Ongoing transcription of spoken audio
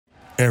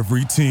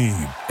Every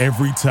team,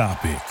 every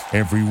topic,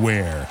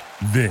 everywhere.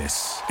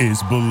 This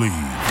is Believe.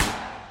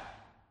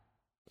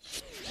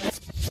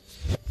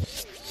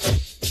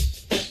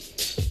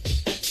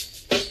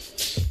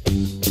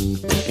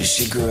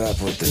 She grew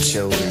up with the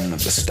children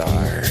of the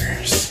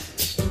stars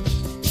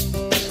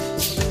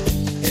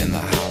in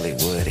the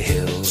Hollywood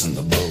Hills and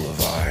the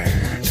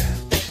Boulevard.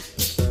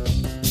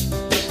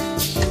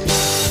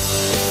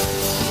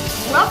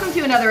 Welcome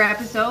to another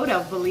episode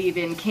of Believe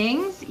in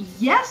Kings.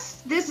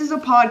 Yes, this is a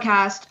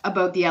podcast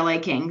about the LA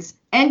Kings.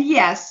 And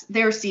yes,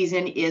 their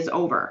season is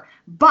over.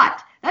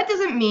 But that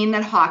doesn't mean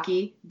that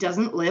hockey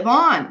doesn't live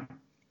on.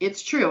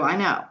 It's true, I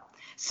know.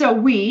 So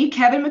we,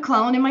 Kevin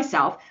McClellan and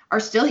myself, are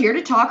still here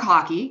to talk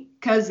hockey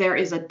because there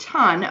is a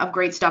ton of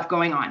great stuff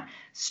going on,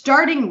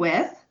 starting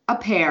with a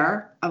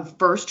pair of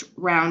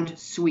first-round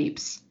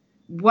sweeps.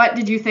 What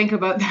did you think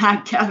about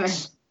that, Kevin?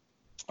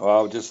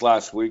 Well, just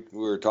last week we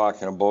were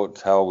talking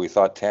about how we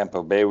thought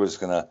Tampa Bay was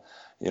going to,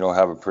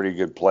 have a pretty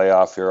good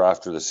playoff here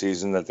after the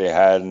season that they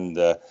had, and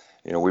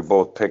we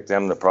both picked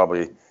them to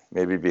probably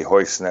maybe be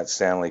hoisting that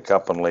Stanley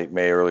Cup in late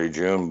May, early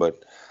June,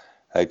 but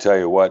I tell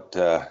you what,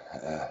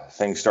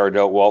 things started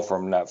out well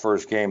from that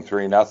first game,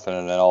 3-0,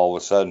 and then all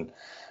of a sudden,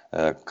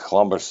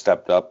 Columbus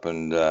stepped up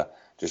and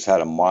just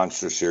had a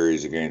monster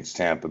series against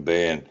Tampa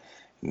Bay, and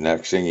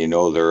next thing you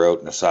know, they're out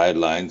in the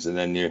sidelines, and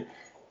then you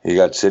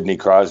got Sidney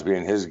Crosby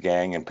and his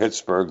gang in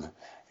Pittsburgh,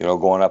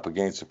 going up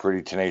against a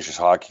pretty tenacious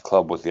hockey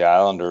club with the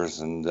Islanders,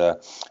 and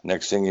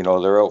next thing you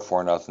know, they're out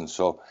 4-0.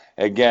 So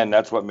again,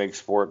 that's what makes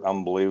sport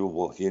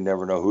unbelievable. You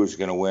never know who's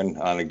going to win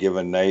on a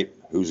given night,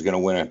 who's going to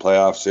win a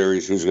playoff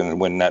series, who's going to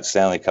win that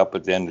Stanley Cup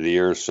at the end of the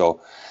year.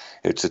 So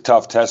it's a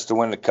tough test to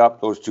win the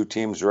Cup. Those two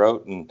teams are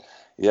out, and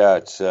yeah,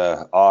 it's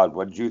odd.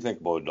 What did you think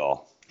about it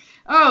all?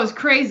 Oh, it was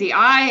crazy.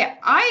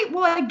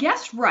 I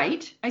guessed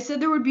right. I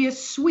said there would be a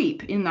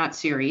sweep in that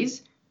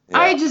series. Yeah.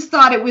 I just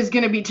thought it was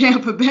going to be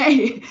Tampa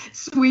Bay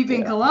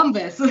sweeping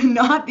Columbus,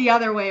 not the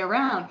other way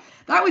around.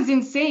 That was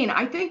insane.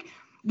 I think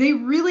they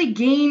really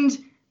gained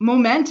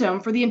momentum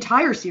for the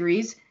entire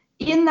series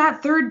in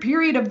that third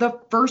period of the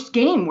first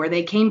game where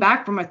they came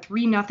back from a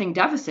 3-0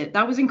 deficit.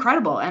 That was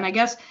incredible. And I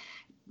guess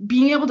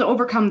being able to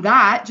overcome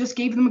that just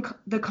gave them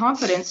the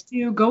confidence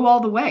to go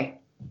all the way.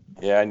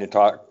 Yeah, and you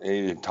talk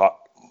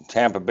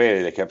Tampa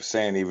Bay, they kept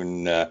saying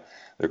even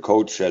their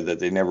coach said that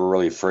they never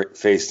really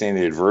faced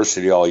any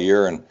adversity all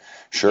year, and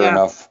sure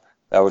enough,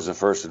 that was the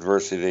first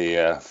adversity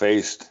they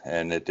faced,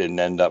 and it didn't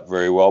end up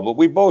very well. But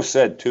we both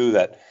said too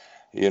that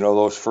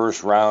those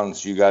first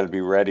rounds you got to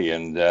be ready,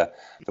 and the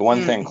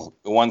one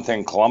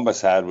thing Columbus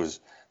had was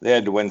they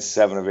had to win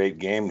 7 of 8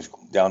 games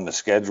down the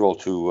schedule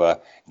to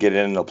get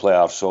into the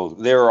playoffs. So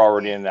they were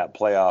already in that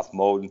playoff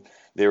mode.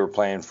 They were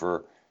playing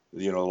for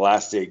the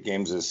last 8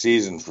 games of the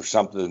season for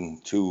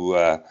something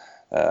to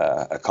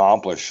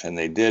accomplish, and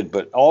they did.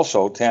 But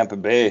also Tampa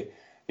Bay,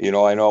 I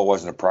know it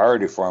wasn't a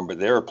priority for them, but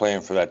they were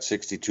playing for that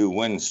 62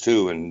 wins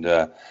too, and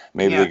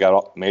maybe they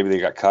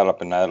got caught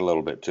up in that a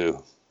little bit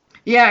too.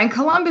 Yeah, and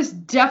Columbus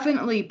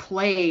definitely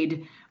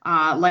played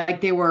like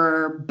they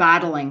were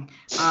battling.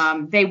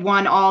 They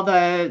won all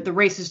the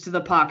races to the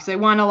pucks. They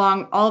won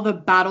along all the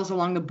battles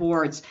along the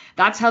boards.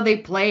 That's how they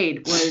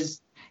played, was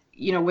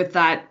with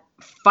that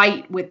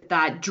fight, with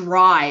that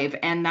drive,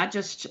 and that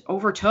just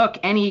overtook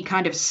any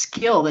kind of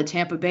skill that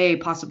Tampa Bay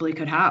possibly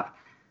could have.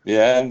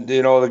 Yeah, and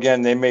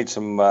again, they made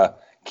some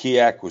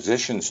key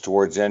acquisitions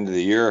towards the end of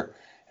the year,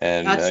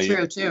 and that's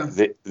true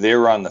too. They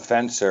were on the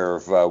fence there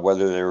of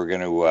whether they were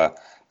going to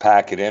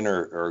pack it in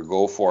or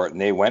go for it,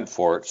 and they went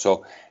for it.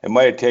 So it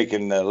might have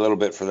taken a little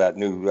bit for that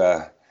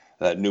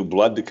new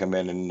blood to come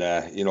in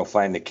and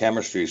find the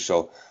chemistry.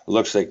 So it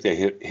looks like they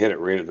hit it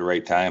right at the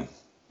right time.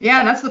 Yeah,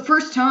 and that's the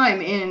first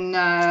time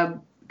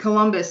in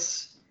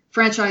Columbus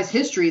franchise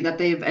history that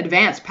they've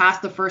advanced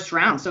past the first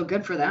round. So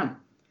good for them.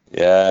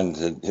 Yeah, and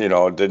it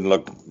didn't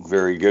look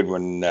very good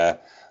when the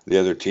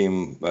other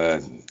team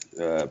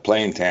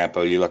playing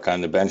Tampa. You look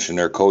on the bench, and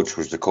their coach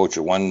was the coach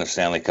that won the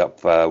Stanley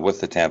Cup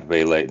with the Tampa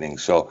Bay Lightning.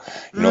 So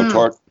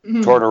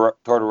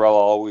Tortorella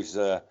always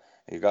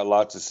he got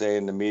lots to say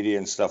in the media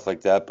and stuff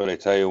like that. But I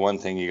tell you one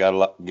thing, you got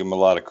to give him a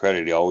lot of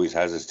credit. He always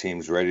has his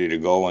teams ready to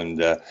go,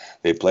 and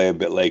they play a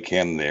bit like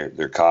him.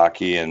 They're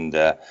cocky and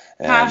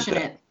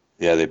passionate.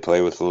 They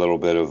play with a little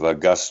bit of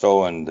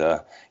gusto, and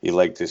you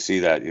like to see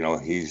that.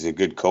 He's a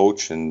good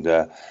coach, and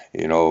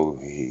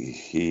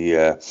he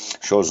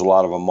shows a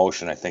lot of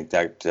emotion. I think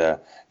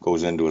that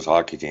goes into his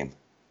hockey team.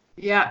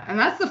 Yeah, and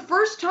that's the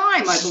first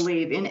time, I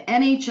believe, in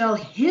NHL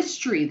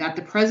history that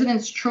the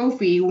President's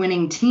Trophy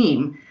winning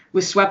team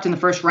was swept in the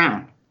first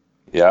round.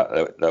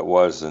 Yeah, that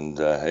was. And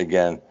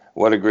again,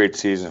 what a great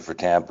season for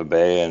Tampa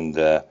Bay. And,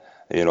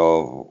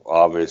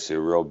 obviously a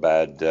real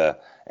bad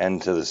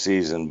end to the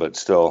season, but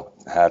still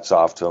hats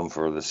off to them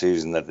for the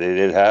season that they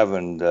did have.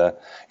 And,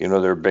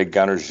 their big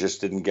gunners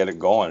just didn't get it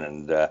going.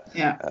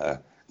 And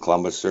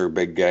Columbus, their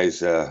big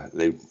guys,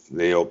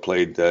 they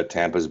outplayed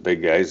Tampa's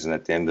big guys. And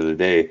at the end of the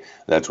day,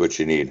 that's what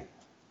you need.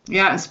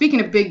 Yeah, and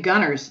speaking of big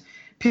gunners,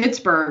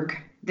 Pittsburgh,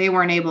 they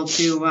weren't able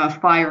to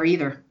fire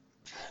either.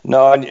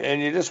 No,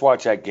 and you just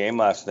watch that game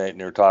last night, and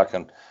you're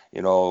talking,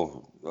 you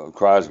know,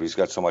 Crosby's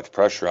got so much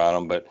pressure on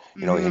him, but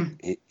you know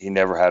he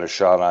never had a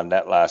shot on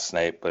net last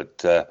night.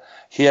 But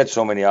he had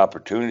so many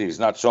opportunities,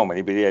 not so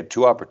many, but he had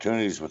 2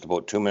 opportunities with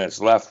about 2 minutes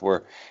left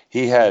where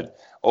he had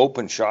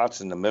open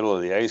shots in the middle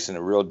of the ice in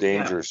a real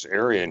dangerous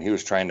area, and he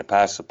was trying to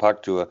pass the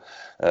puck to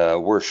a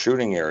worse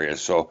shooting area.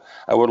 So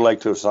I would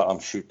like to have saw him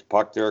shoot the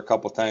puck there a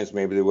couple of times.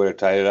 Maybe they would have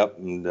tied it up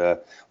and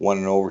won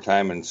in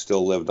overtime and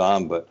still lived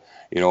on, but.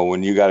 You know,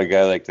 when you got a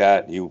guy like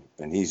that,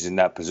 and he's in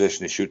that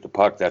position to shoot the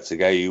puck, that's the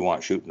guy you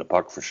want shooting the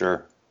puck for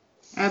sure.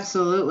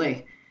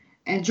 Absolutely.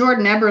 And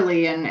Jordan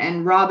Eberle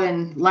and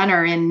Robin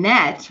Lehner in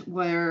net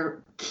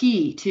were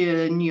key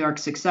to New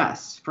York's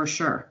success, for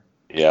sure.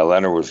 Yeah,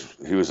 Lehner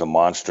was a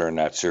monster in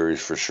that series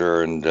for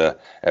sure. And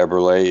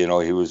Eberle, you know,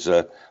 he was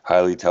a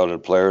highly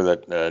touted player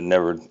that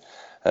never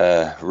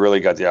really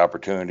got the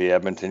opportunity.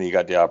 Edmonton, he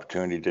got the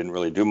opportunity, didn't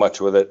really do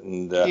much with it.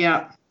 And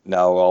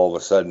now all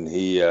of a sudden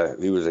he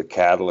was a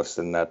catalyst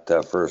in that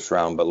first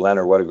round. But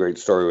Leonard, what a great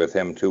story with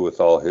him too, with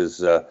all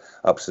his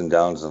ups and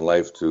downs in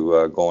life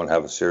to go and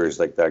have a series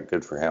like that.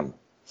 Good for him.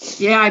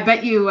 Yeah, I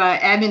bet you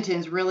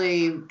Edmonton's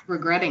really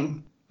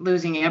regretting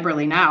losing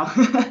Eberle now.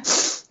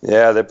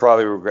 Yeah, they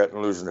probably regret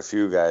losing a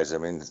few guys. I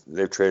mean,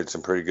 they've traded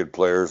some pretty good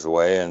players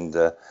away and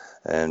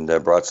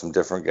brought some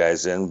different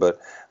guys in.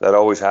 But that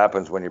always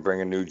happens when you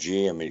bring a new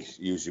GM. He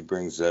usually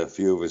brings a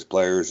few of his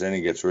players in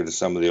and gets rid of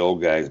some of the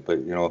old guys. But,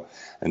 you know,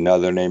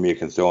 another name you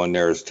can throw in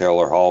there is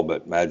Taylor Hall.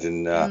 But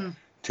imagine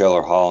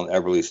Taylor Hall and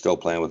Eberle still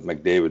playing with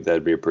McDavid.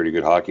 That'd be a pretty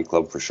good hockey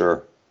club for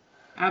sure.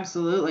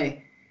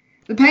 Absolutely.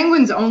 The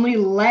Penguins only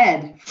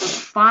led for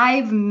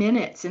 5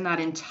 minutes in that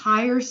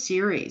entire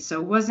series. So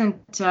it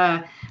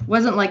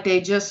wasn't like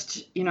they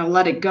just, you know,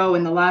 let it go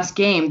in the last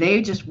game.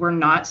 They just were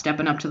not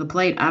stepping up to the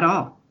plate at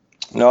all.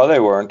 No, they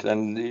weren't.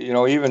 And, you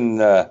know, even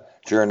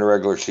during the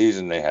regular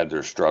season, they had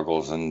their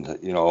struggles. And,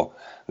 you know,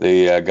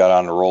 they got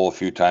on a roll a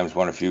few times,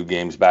 won a few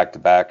games back to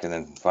back, and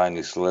then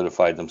finally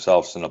solidified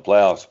themselves in the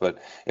playoffs. But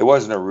it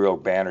wasn't a real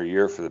banner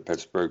year for the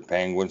Pittsburgh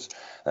Penguins.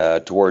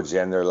 Towards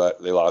the end,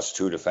 they lost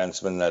 2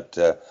 defensemen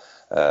that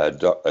I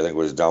think it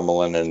was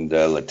Dumoulin and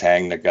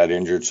Letang that got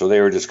injured. So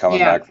they were just coming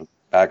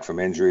back from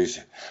injuries.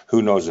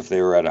 Who knows if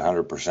they were at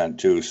 100%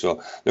 too.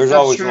 So there's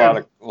always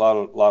a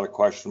lot of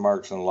question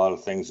marks and a lot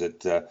of things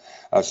that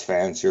us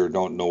fans here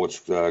don't know what's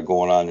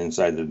going on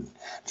inside the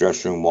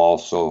dressing room wall.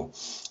 So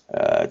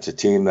it's a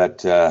team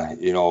that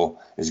you know,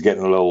 is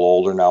getting a little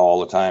older now all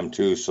the time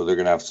too. So they're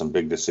going to have some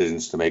big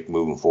decisions to make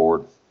moving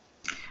forward.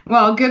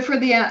 Well, good for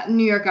the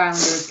New York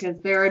Islanders because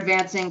they're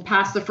advancing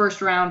past the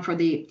first round for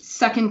the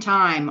second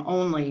time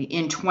only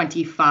in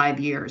 25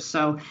 years.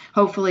 So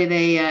hopefully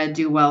they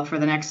do well for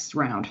the next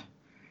round.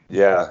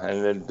 Yeah,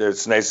 and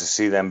it's nice to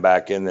see them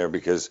back in there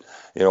because,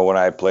 you know, when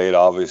I played,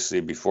 obviously,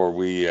 before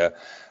we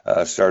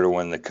started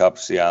winning the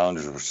Cups, the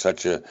Islanders were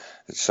such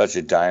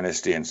a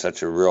dynasty and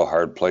such a real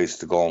hard place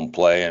to go and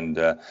play. And,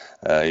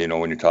 you know,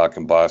 when you're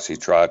talking Bossy,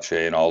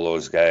 Trache, and all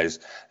those guys,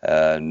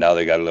 now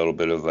they got a little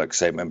bit of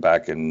excitement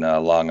back in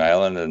Long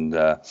Island, and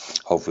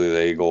hopefully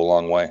they go a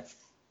long way.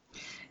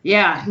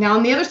 Yeah. Now,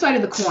 on the other side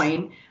of the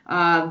coin,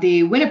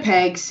 the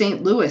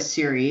Winnipeg-St. Louis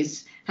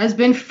series has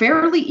been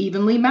fairly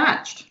evenly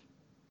matched.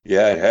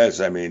 Yeah, it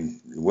has. I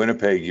mean,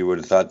 Winnipeg, you would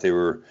have thought they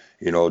were,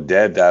 you know,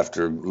 dead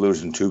after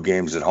losing 2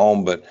 games at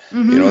home. But,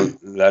 you know,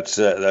 that's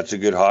a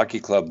good hockey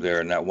club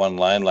there. And that one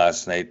line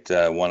last night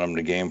won them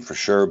the game for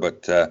sure.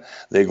 But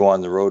they go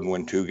on the road and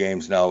win 2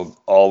 games. Now,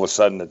 all of a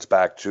sudden, it's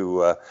back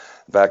to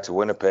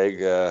Winnipeg,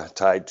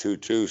 tied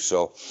 2-2.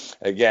 So,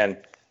 again,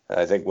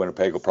 I think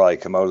Winnipeg will probably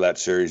come out of that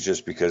series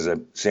just because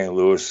St.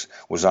 Louis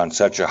was on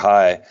such a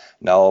high.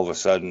 Now all of a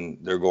sudden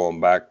they're going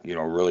back, you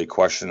know, really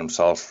questioning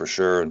themselves for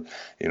sure. And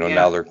you know,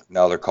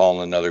 now they're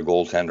calling another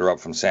goaltender up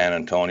from San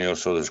Antonio,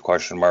 so there's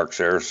question marks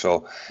there.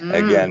 So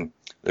again,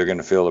 they're going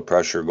to feel the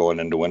pressure going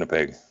into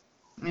Winnipeg.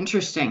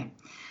 Interesting.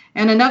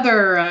 And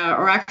another,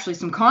 or actually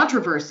some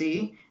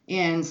controversy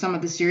in some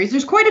of the series.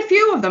 There's quite a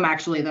few of them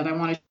actually that I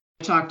want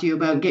to talk to you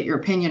about, get your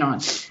opinion on.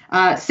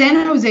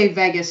 San Jose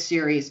Vegas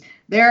series.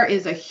 There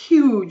is a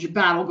huge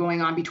battle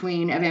going on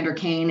between Evander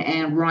Kane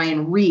and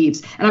Ryan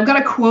Reeves. And I've got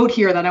a quote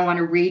here that I want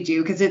to read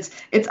you because it's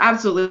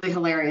absolutely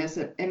hilarious.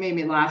 It made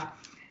me laugh.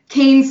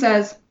 Kane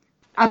says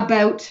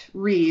about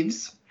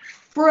Reeves,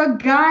 for a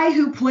guy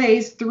who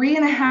plays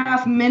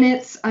 3.5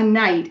 minutes a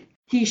night,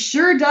 he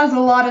sure does a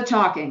lot of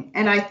talking.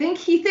 And I think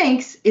he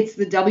thinks it's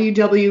the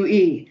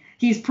WWE.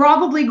 He's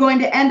probably going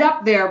to end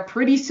up there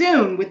pretty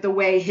soon with the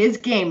way his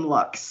game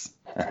looks.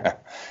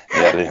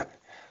 Yeah,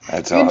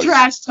 that's good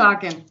trash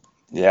talking.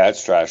 Yeah,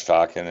 it's trash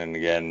talking, and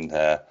again,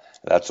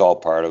 that's all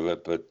part of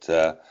it. But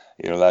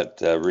you know,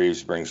 that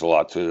Reeves brings a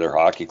lot to their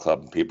hockey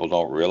club, and people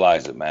don't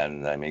realize it,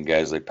 man. I mean,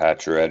 guys like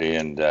Pacioretty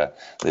and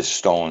this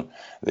Stone,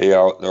 they're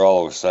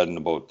all of a sudden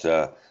about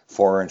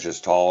 4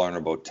 inches taller and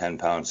about 10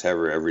 pounds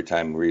heavier every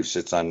time Reeves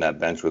sits on that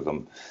bench with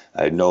them.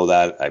 I know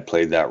that. I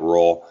played that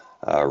role.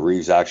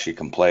 Reeves actually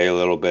can play a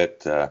little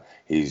bit.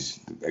 He's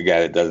a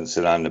guy that doesn't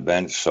sit on the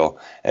bench. So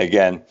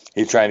again,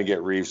 he's trying to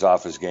get Reeves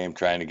off his game,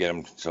 trying to get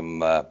him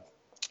some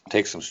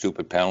take some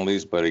stupid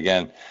penalties. But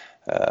again,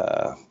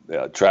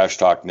 trash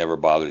talk never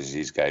bothers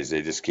these guys.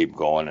 They just keep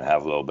going and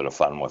have a little bit of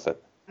fun with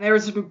it. There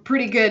was some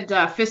pretty good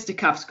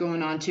fisticuffs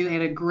going on, too. They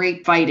had a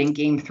great fight in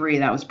Game 3.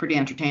 That was pretty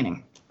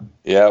entertaining.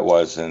 Yeah, it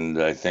was.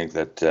 And I think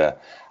that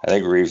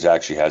Reeves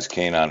actually has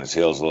Kane on his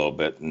heels a little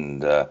bit.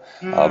 And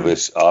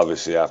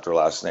obviously, after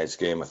last night's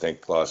game, I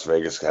think Las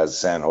Vegas has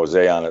San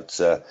Jose on its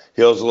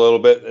heels a little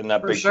bit. And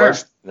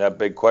that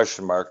big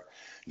question mark.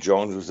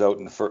 Jones was out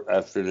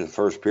after the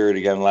first period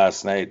again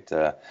last night.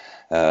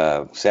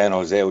 San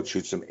Jose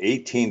outshoots them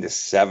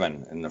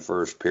 18-7 in the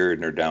first period,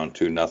 and they're down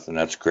 2-0.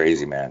 That's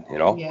crazy, man. You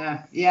know?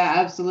 Yeah,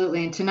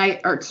 absolutely. And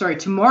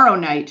tomorrow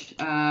night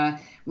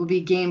will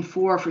be Game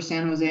 4 for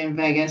San Jose and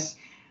Vegas.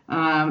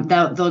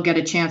 They'll get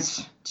a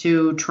chance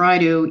to try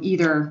to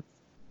either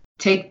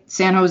take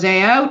San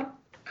Jose out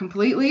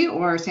completely,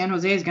 or San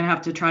Jose is going to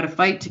have to try to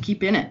fight to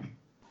keep in it.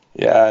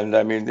 Yeah, and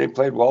I mean they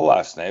played well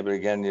last night, but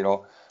again,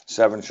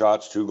 7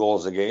 shots, 2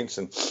 goals against,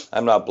 and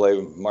I'm not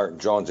blaming Martin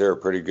Jones. They were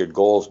pretty good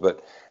goals,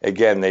 but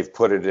again, they've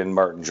put it in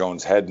Martin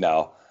Jones' head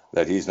now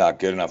that he's not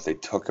good enough. They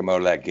took him out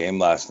of that game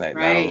last night.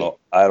 Right.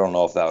 I don't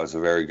know if that was a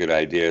very good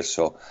idea.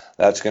 So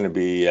that's going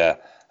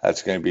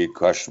to be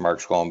question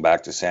marks going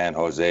back to San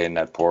Jose, and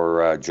that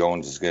poor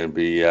Jones is going to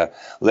be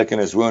licking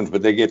his wounds.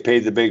 But they get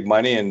paid the big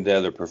money, and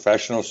they're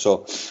professionals.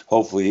 So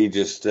hopefully he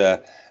just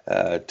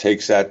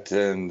takes that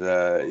and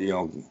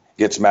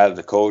gets mad at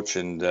the coach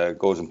and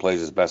goes and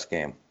plays his best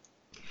game.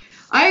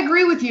 I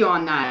agree with you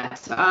on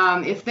that.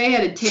 If they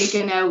had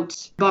taken out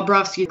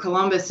Bobrovsky,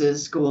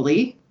 Columbus's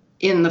goalie,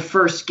 in the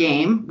first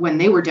game when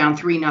they were down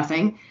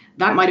 3-0,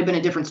 that might have been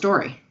a different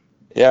story.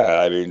 Yeah,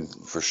 I mean,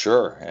 for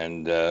sure.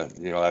 And,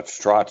 that's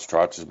Trotz.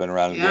 Trotz has been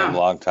around the game a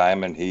long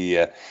time, and he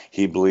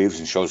believes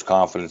and shows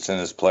confidence in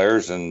his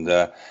players.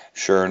 And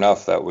sure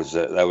enough, that was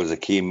a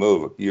key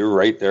move. You're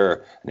right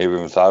there. I never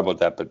even thought about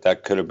that, but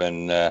that could have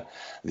been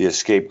the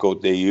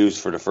scapegoat they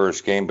used for the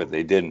first game, but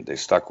they didn't. They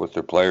stuck with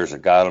their players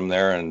that got them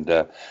there,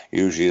 and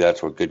usually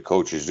that's what good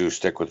coaches do,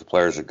 stick with the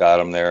players that got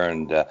them there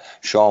and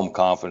show them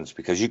confidence,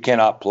 because you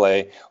cannot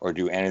play or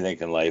do anything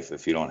in life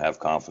if you don't have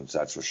confidence,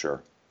 that's for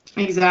sure.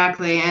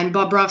 Exactly, and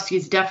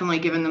Bobrovsky's definitely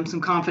given them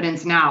some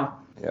confidence now.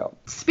 Yeah.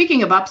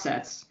 Speaking of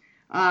upsets,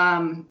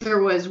 there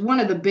was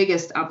one of the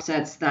biggest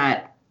upsets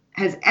that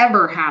has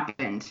ever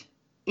happened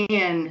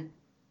in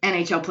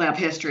NHL playoff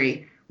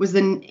history was the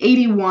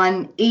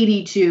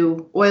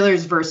 81-82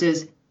 Oilers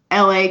versus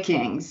LA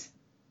Kings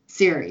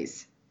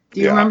series.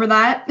 Do you remember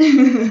that?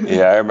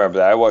 Yeah, I remember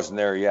that. I wasn't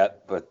there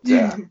yet, but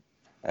the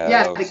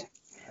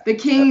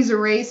Kings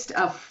erased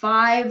a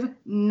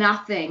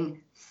 5-0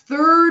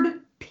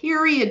 third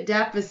period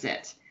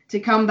deficit to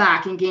come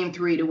back in Game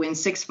 3 to win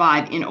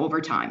 6-5 in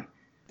overtime.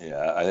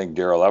 Yeah, I think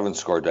Darrell Evans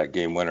scored that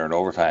game winner in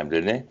overtime,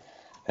 didn't he?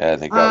 Yeah, I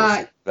think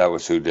that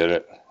was who did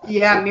it.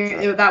 Yeah,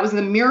 that was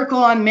the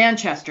Miracle on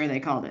Manchester, they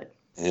called it.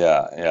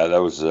 Yeah,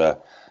 that was a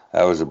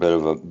bit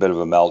of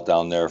a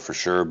meltdown there for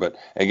sure. But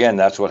again,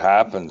 that's what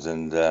happens,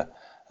 and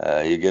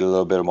you get a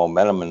little bit of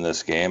momentum in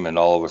this game, and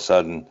all of a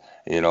sudden,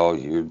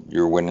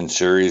 you're winning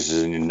series,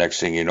 and the next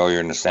thing you know,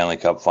 you're in the Stanley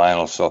Cup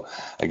final. So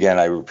again,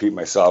 I repeat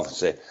myself and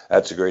say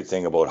that's a great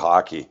thing about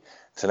hockey.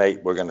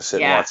 Tonight we're going to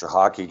sit and watch the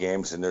hockey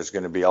games, and there's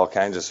going to be all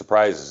kinds of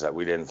surprises that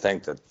we didn't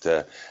think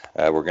that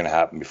were going to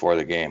happen before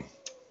the game.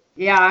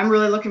 Yeah, I'm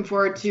really looking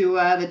forward to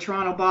the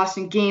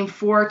Toronto-Boston Game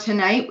 4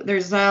 tonight.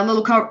 There's a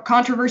little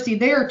controversy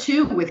there,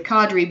 too, with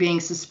Kadri being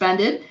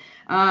suspended.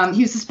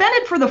 He was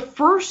suspended for the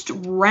first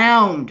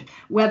round,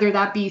 whether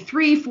that be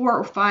 3, 4,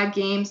 or 5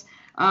 games.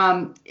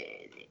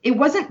 It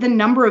wasn't the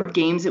number of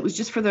games. It was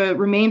just for the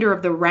remainder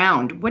of the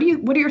round. What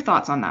are your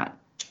thoughts on that?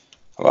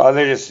 Well,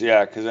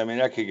 because, I mean,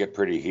 that could get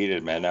pretty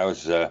heated, man. That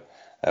was a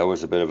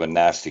bit of a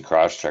nasty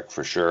cross-check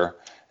for sure.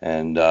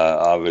 And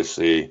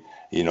obviously,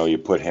 you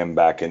put him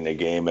back in the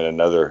game in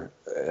another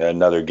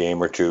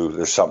game or two,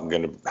 there's something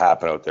going to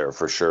happen out there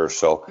for sure.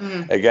 So,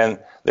 again,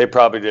 they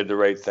probably did the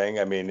right thing.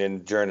 I mean,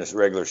 during this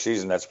regular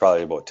season, that's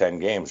probably about 10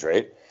 games,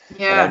 right?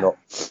 Yeah. And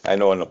I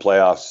know in the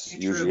playoffs,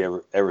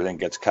 usually everything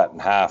gets cut in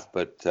half.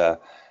 But,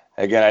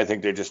 again, I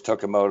think they just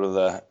took him out of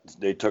the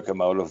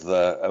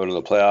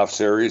playoff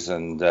series.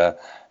 And,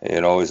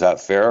 is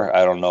that fair?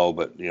 I don't know.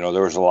 But,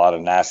 there was a lot of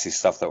nasty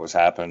stuff that was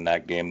happening in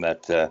that game,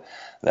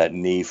 that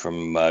knee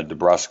from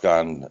DeBrusque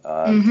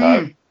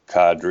on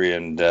Kadri,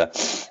 and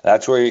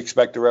that's where you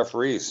expect the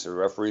referees. The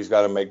referees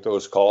got to make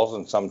those calls,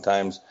 and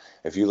sometimes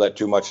if you let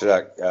too much of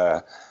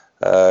that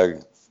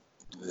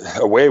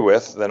away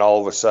with, then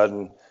all of a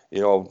sudden,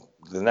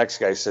 the next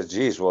guy says,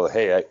 geez, well,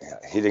 hey,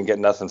 he didn't get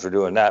nothing for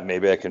doing that.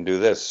 Maybe I can do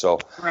this. So,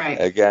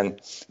 Again,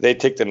 they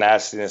take the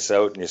nastiness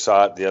out, and you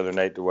saw it the other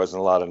night. There wasn't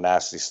a lot of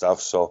nasty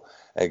stuff. So,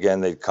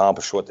 again, they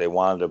accomplished what they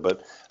wanted.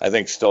 But I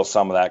think still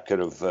some of that could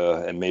have,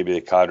 and maybe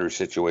the Kadri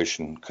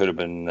situation could have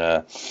been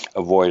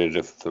avoided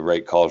if the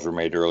right calls were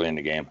made early in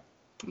the game.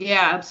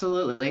 Yeah,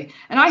 absolutely.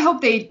 And I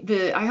hope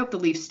the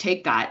Leafs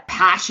take that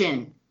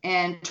passion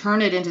and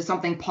turn it into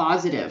something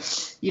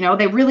positive.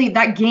 They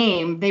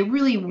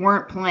really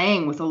weren't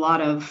playing with a lot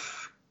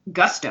of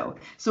gusto.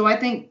 So I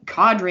think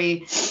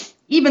Kadri,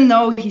 even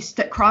though he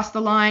crossed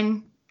the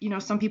line,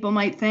 some people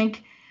might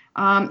think,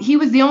 he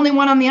was the only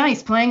one on the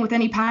ice playing with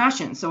any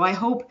passion. So I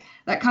hope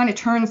that kind of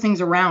turns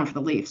things around for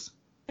the Leafs.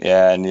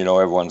 Yeah, and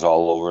everyone's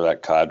all over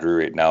that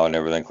Kadri right now and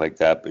everything like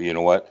that. But you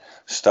know what?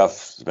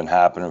 Stuff's been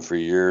happening for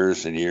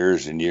years and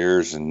years and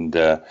years, and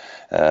a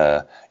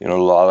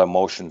lot of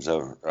emotions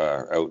are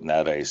out in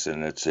that ice,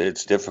 and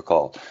it's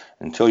difficult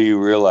until you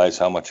realize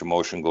how much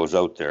emotion goes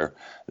out there.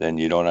 Then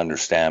you don't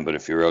understand. But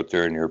if you're out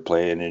there and you're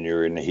playing and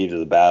you're in the heat of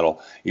the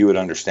battle, you would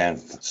understand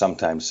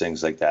sometimes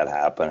things like that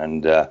happen.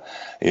 And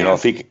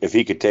if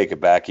he could take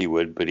it back, he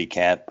would, but he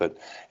can't. But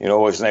it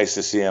was nice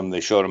to see him. They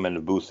showed him in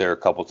the booth there a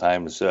couple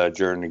times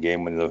during the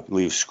game when the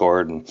Leafs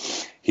scored, and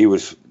it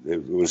was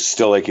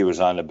still like he was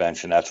on the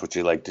bench, and that's what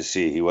you like to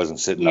see. He wasn't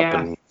sitting up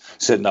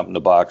in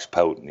the box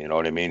pouting. You know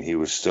what I mean? He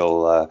was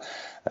still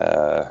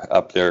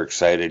up there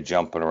excited,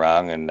 jumping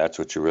around, and that's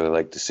what you really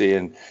like to see.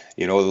 And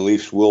the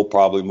Leafs will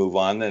probably move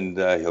on, and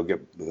he'll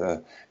get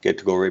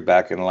to go right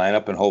back in the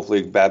lineup, and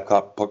hopefully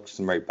Babcock puts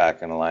him right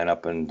back in the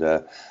lineup, and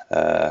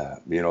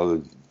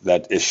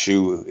that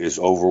issue is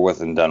over with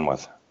and done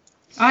with.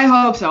 I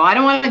hope so. I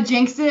don't want to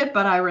jinx it,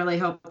 but I really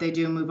hope they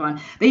do move on.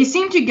 They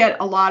seem to get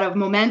a lot of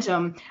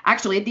momentum,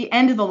 actually, at the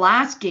end of the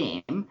last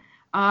game,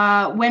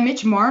 when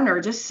Mitch Marner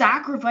just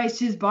sacrificed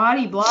his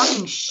body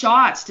blocking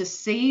shots to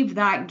save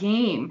that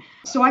game.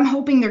 So I'm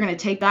hoping they're going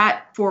to take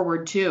that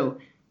forward, too.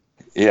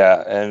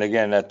 Yeah, and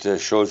again, that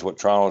shows what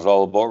Toronto's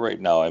all about right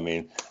now. I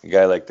mean, a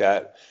guy like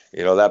that,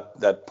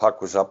 that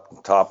puck was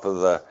up top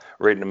of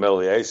right in the middle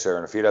of the ice there,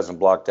 and if he doesn't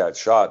block that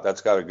shot, that's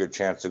got a good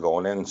chance of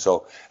going in.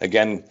 So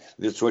again,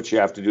 that's what you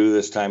have to do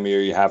this time of year.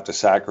 You have to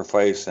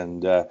sacrifice,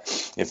 and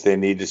if they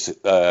need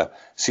to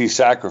see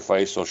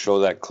sacrifice, they'll show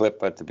that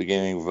clip at the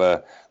beginning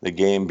of the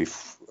game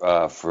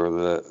for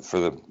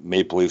the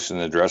Maple Leafs in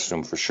the dressing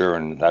room for sure,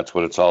 and that's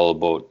what it's all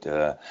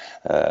about: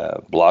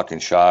 blocking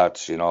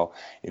shots,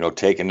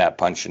 taking that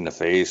punch in the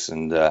face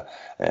and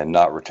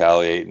not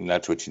retaliating.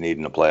 That's what you need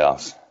in the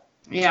playoffs.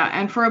 Yeah,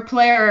 and for a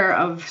player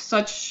of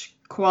such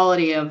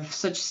quality, of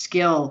such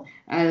skill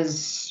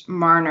as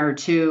Marner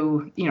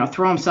to,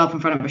 throw himself in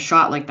front of a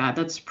shot like that,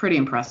 that's pretty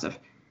impressive.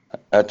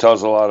 That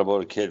tells a lot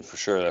about a kid for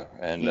sure,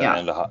 and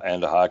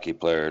a hockey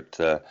player.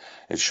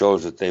 It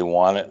shows that they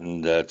want it,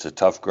 and it's a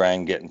tough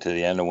grind getting to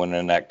the end and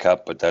winning that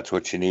cup. But that's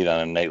what you need on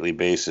a nightly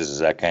basis, is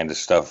that kind of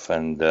stuff.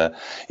 And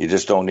you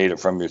just don't need it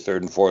from your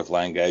third and fourth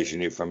line guys. You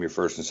need it from your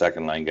first and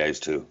second line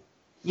guys too.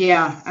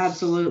 Yeah,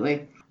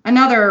 absolutely.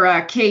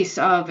 Another case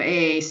of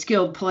a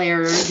skilled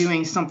player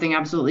doing something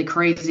absolutely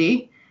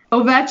crazy.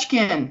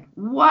 Ovechkin,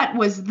 what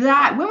was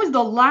that? When was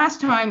the last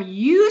time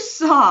you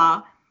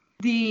saw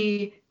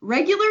the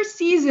regular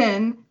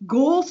season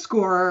goal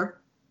scorer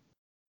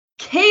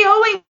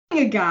KOing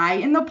a guy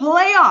in the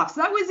playoffs?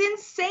 That was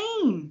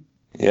insane.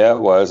 Yeah, it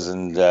was.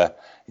 And, they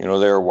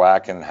were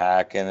whacking and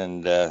hacking,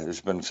 and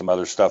there's been some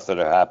other stuff that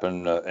have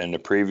happened in the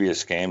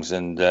previous games,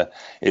 and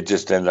it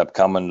just ended up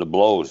coming to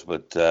blows.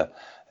 But,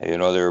 they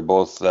were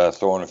both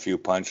throwing a few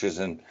punches,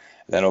 and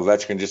then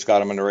Ovechkin just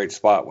got him in the right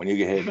spot. When you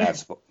get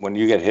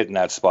hit in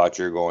that spot,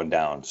 you're going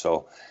down.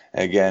 So,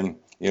 again,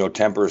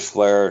 tempers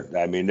flare.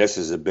 I mean, this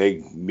is a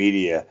big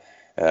media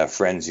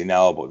frenzy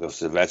now about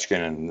this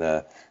Ovechkin and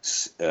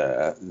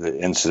the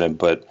incident,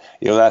 but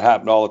that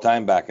happened all the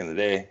time back in the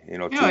day.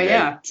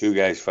 Two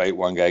guys fight,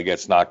 one guy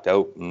gets knocked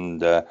out,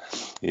 and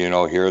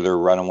here they're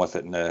running with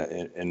it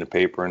in the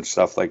paper and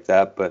stuff like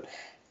that. But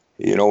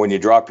when you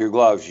drop your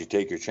gloves, you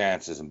take your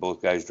chances, and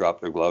both guys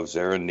dropped their gloves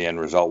there, and the end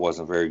result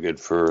wasn't very good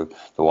for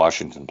the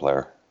Washington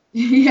player.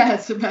 Yeah,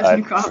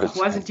 Sebastian Kopp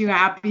wasn't too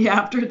happy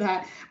after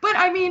that. But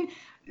I mean,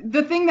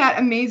 the thing that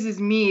amazes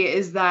me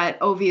is that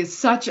Ovi is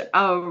such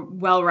a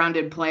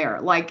well-rounded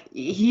player. Like,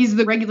 he's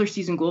the regular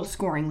season goal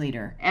scoring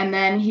leader. And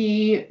then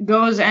he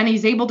goes and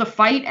he's able to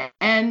fight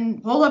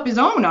and pull up his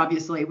own,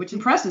 obviously, which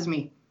impresses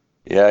me.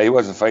 Yeah, he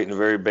wasn't fighting a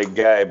very big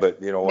guy, but,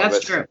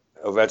 that's true.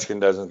 Ovechkin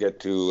doesn't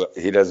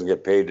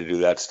get paid to do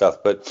that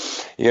stuff.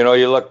 But, you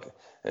look,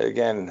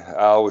 again,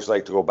 I always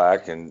like to go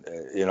back and,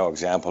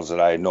 examples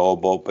that I know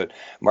about. But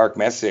Mark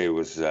Messier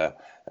was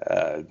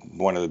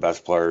one of the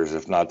best players,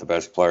 if not the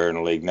best player in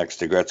the league, next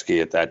to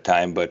Gretzky at that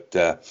time. But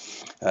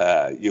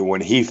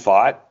when he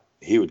fought,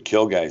 he would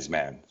kill guys,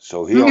 man.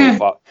 So he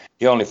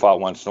only fought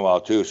once in a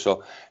while too.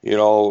 So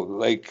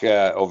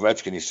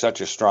Ovechkin, he's such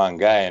a strong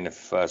guy, and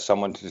if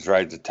someone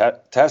tries to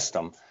test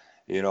him,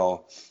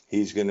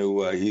 he's going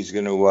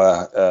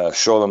to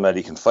show them that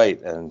he can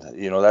fight, and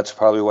that's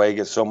probably why he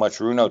gets so much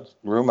room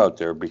out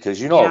there,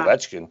 because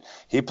Ovechkin,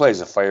 he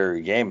plays a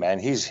fiery game, man.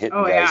 He's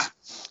hitting guys. Yeah.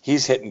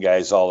 He's hitting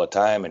guys all the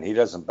time, and he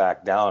doesn't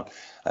back down.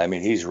 I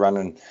mean, he's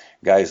running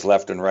guys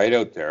left and right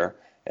out there,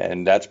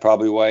 and that's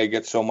probably why he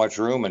gets so much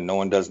room, and no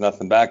one does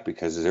nothing back,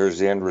 because there's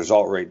the end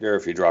result right there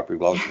if you drop your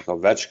gloves with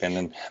Ovechkin.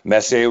 And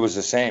Messier was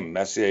the same.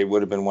 Messier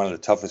would have been one of the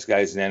toughest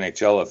guys in the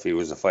NHL if he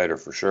was a fighter,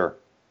 for sure.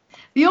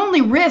 The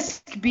only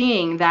risk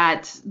being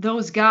that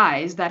those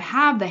guys that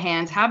have the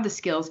hands, have the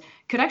skills,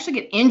 could actually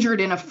get injured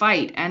in a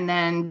fight and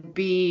then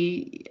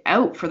be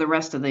out for the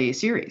rest of the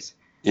series.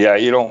 Yeah,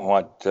 you don't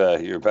want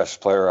your best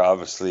player,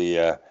 obviously,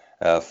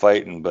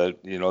 fighting.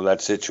 But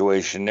that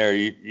situation there,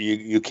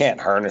 you can't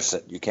harness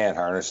it. You can't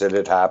harness it.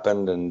 It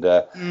happened, and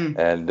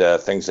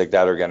things like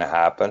that are going to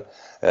happen.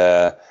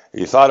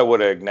 You thought it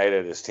would have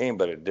ignited his team,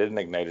 but it didn't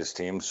ignite his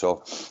team.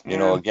 So,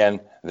 again,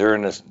 they're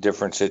in a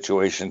different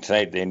situation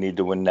tonight. They need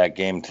to win that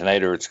game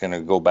tonight, or it's going to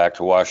go back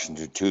to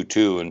Washington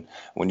 2-2. And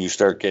when you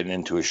start getting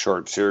into a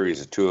short series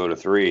of 2 out of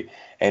 3,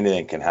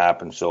 anything can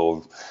happen.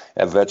 So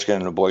Ovechkin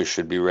and the boys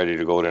should be ready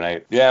to go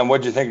tonight. Yeah, and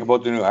what do you think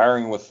about the new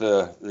hiring with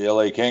the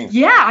LA Kings?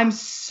 Yeah, I'm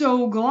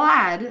so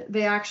glad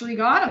they actually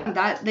got him,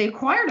 that they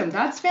acquired him.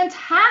 That's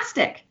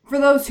fantastic. For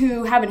those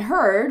who haven't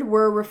heard,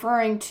 we're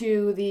referring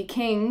to the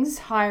Kings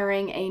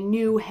hiring a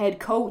new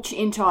head coach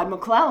in Todd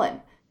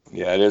McLellan.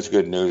 Yeah, it is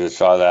good news. I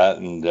saw that,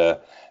 and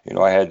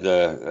I had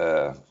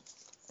the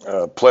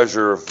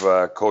pleasure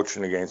of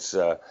coaching against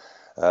Todd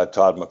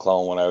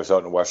McLellan when I was out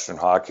in the Western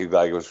Hockey League.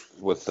 I was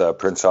with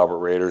Prince Albert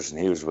Raiders, and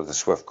he was with the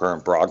Swift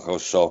Current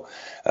Broncos. So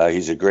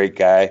he's a great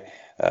guy.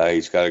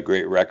 He's got a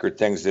great record.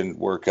 Things didn't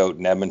work out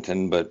in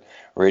Edmonton, but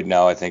right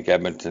now I think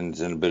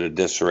Edmonton's in a bit of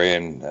disarray,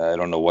 and I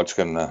don't know what's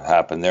going to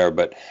happen there.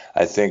 But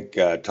I think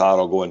Todd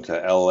will go into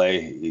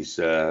LA. He's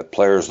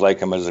players like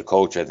him as a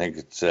coach. I think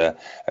it's a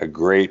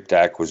great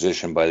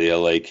acquisition by the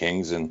LA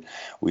Kings, and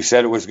we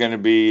said it was going to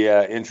be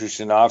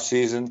interesting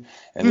offseason,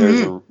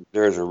 and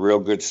there's a real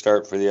good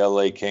start for the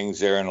LA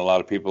Kings there, and a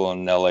lot of people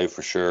in LA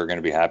for sure are going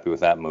to be happy with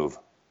that move.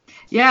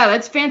 Yeah,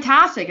 that's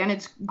fantastic, and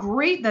it's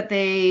great that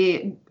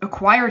they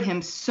acquired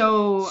him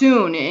so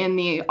soon in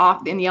the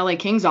LA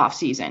Kings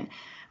offseason.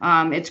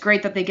 It's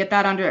great that they get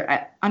that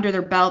under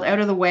their belt, out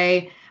of the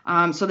way,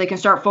 so they can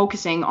start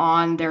focusing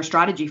on their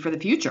strategy for the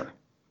future.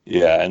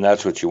 Yeah, and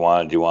that's what you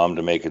want. You want them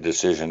to make a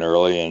decision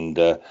early, and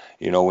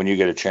when you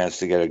get a chance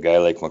to get a guy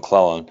like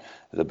McLellan,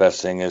 the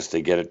best thing is to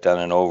get it done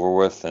and over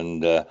with.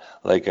 And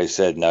like I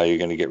said, now you're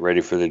going to get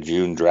ready for the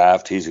June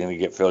draft. He's going to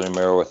get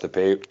familiar with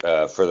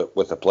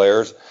with the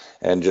players,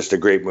 and just a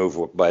great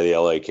move by the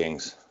LA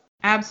Kings.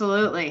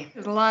 Absolutely.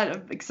 There's a lot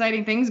of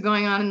exciting things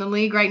going on in the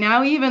league right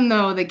now, even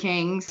though the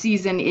Kings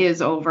season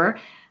is over.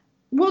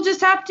 We'll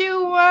just have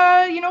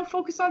to,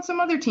 focus on some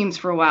other teams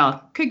for a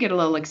while. Could get a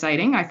little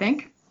exciting, I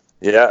think.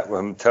 Yeah,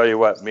 I'll tell you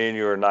what, me and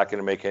you are not going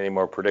to make any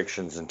more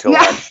predictions until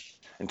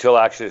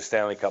actually the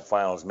Stanley Cup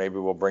Finals. Maybe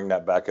we'll bring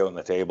that back out on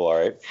the table, all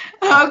right?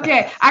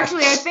 Okay.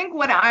 Actually, I think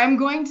what I'm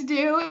going to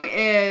do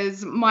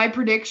is my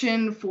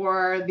prediction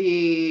for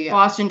the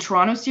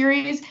Boston-Toronto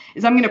series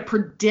is I'm going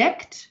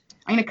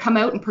to come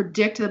out and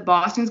predict that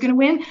Boston's going to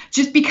win,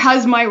 just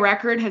because my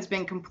record has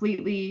been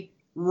completely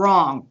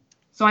wrong.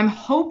 So I'm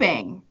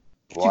hoping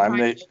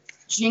to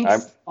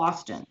jinx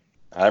Boston.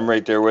 I'm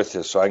right there with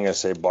you, so I'm going to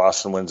say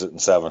Boston wins it in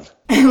 7.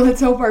 Let's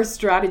hope our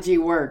strategy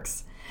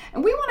works.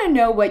 And we want to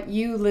know what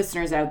you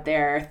listeners out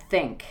there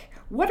think.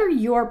 What are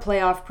your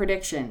playoff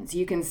predictions?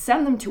 You can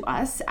send them to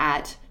us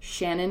at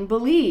Shannon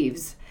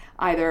Believes,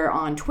 either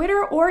on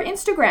Twitter or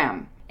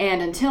Instagram.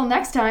 And until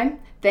next time,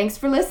 thanks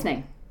for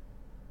listening.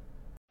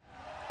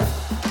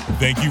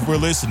 Thank you for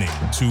listening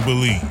to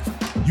Believe.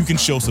 You can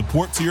show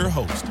support to your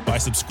host by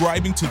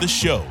subscribing to the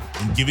show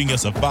and giving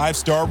us a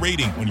 5-star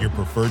rating on your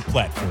preferred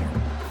platform.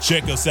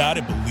 Check us out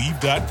at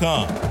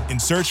Believe.com and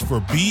search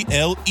for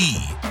BLEAV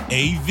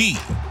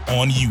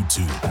on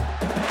YouTube.